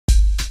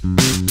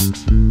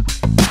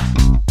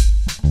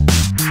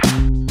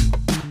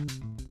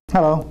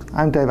Hello,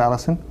 I'm Dave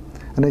Allison,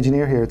 an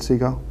engineer here at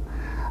Xsigo,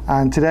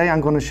 and today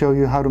I'm going to show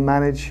you how to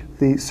manage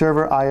the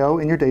server I/O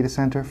in your data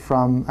center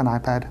from an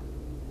iPad.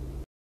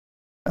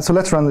 So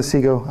let's run the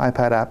Xsigo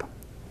iPad app.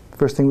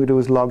 First thing we do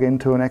is log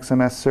into an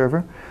XMS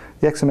server.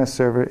 The XMS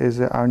server is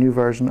our new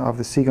version of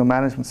the Xsigo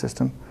management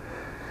system.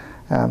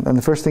 And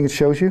the first thing it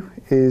shows you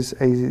is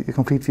a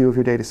complete view of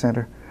your data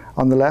center.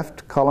 On the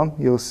left column,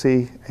 you'll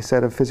see a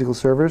set of physical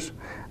servers.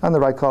 On the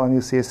right column,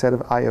 you'll see a set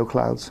of I/O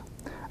clouds.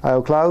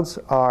 I/O clouds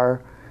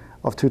are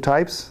of two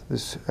types.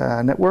 There's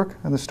network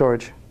and there's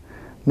storage.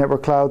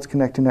 Network clouds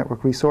connect to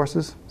network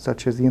resources,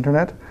 such as the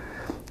internet,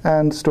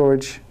 and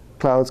storage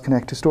clouds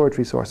connect to storage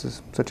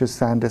resources, such as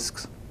SAN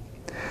disks.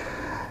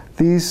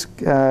 These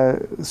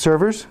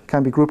servers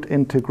can be grouped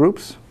into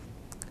groups.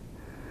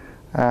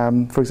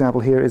 For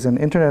example, here is an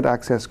internet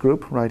access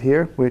group right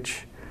here,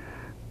 which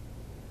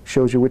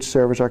shows you which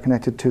servers are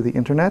connected to the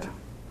internet.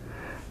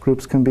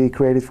 Groups can be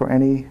created for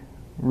any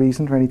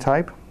reason, for any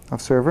type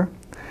of server.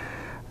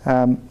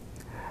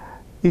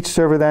 Each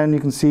server then, you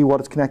can see what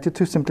it's connected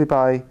to simply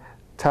by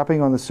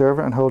tapping on the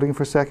server and holding it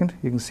for a second.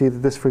 You can see that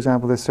this, for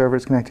example, this server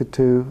is connected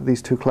to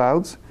these two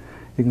clouds.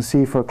 You can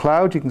see for a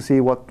cloud, you can see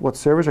what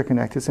servers are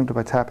connected simply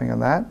by tapping on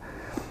that.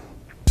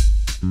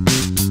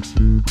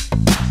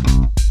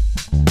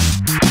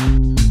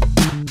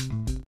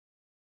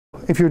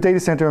 If you're a data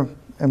center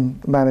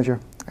manager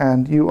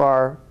and you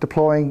are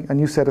deploying a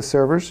new set of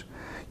servers,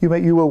 you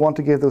will want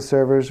to give those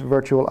servers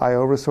virtual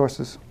I/O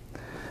resources.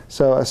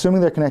 So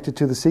assuming they're connected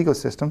to the Xsigo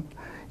system,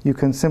 you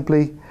can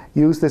simply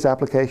use this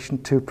application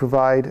to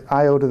provide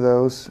I/O to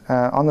those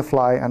on the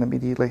fly and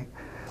immediately.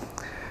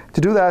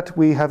 To do that,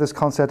 we have this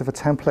concept of a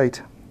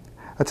template.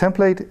 A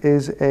template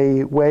is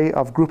a way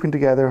of grouping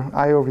together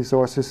I/O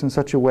resources in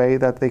such a way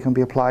that they can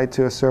be applied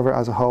to a server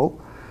as a whole.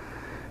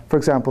 For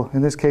example,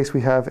 in this case,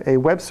 we have a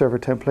web server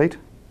template.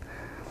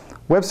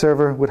 Web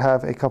server would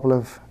have a couple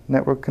of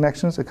network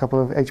connections, a couple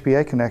of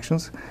HBA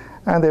connections,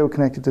 and they were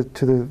connected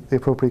to the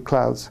appropriate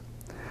clouds.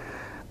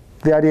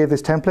 The idea of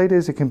this template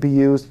is it can be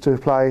used to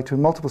apply to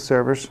multiple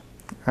servers,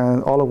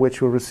 all of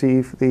which will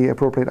receive the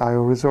appropriate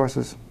I/O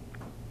resources.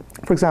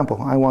 For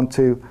example, I want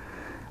to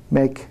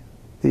make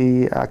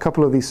a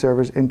couple of these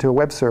servers into a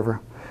web server.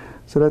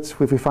 So if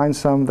we find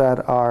some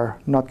that are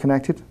not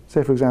connected,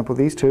 say for example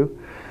these two,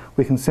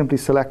 we can simply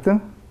select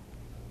them,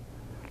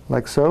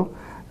 like so,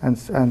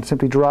 and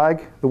simply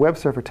drag the web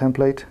server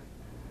template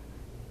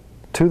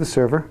to the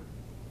server,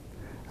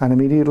 and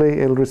immediately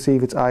it'll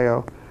receive its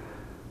I/O.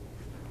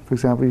 For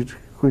example,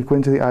 we go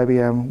into the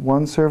IBM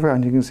 1 server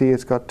and you can see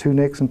it's got 2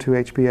 NICs and 2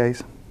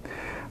 HBAs.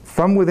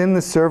 From within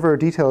the server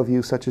detail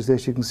view such as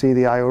this, you can see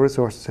the I/O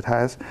resources it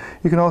has.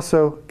 You can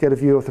also get a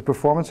view of the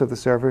performance of the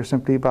server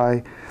simply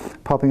by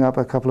popping up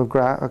a couple of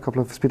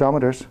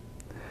speedometers.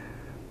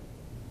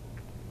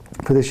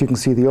 For this you can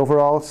see the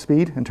overall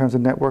speed in terms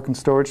of network and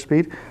storage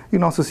speed. You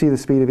can also see the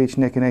speed of each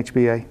NIC and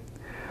HBA.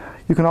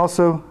 You can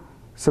also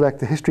select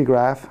the history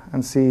graph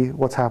and see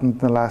what's happened in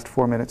the last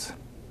 4 minutes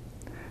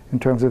in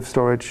terms of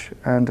storage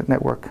and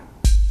network.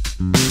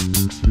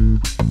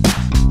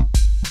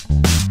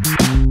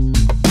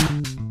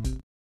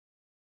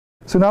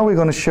 So now we're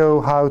going to show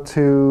how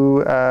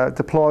to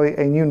deploy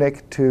a new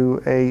NIC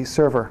to a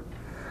server.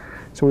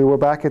 So we were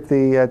back at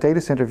the data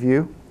center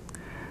view.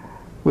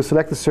 We'll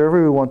select the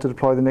server we want to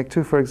deploy the NIC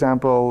to. For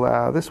example,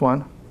 this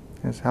one.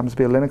 This happens to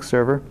be a Linux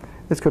server.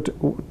 It's got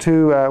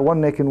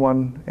one NIC and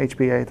one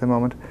HBA at the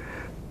moment.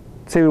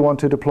 Say we want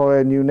to deploy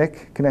a new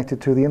NIC connected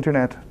to the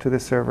internet to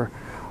this server.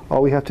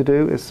 All we have to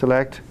do is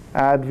select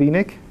Add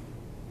vNIC.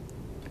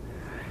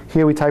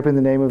 Here we type in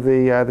the name of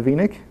the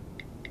vNIC.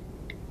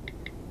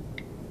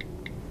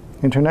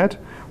 Internet.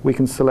 We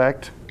can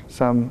select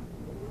some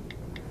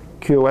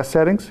QoS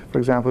settings. For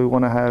example, we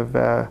want to have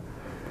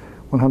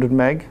 100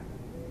 meg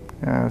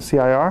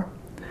CIR,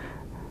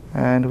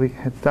 and we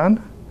hit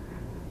done.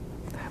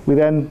 We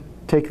then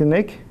take the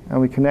NIC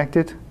and we connect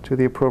it to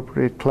the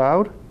appropriate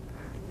cloud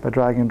by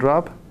drag and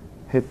drop,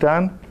 hit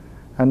done,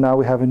 and now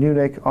we have a new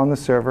NIC on the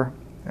server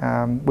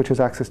which has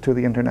access to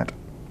the internet.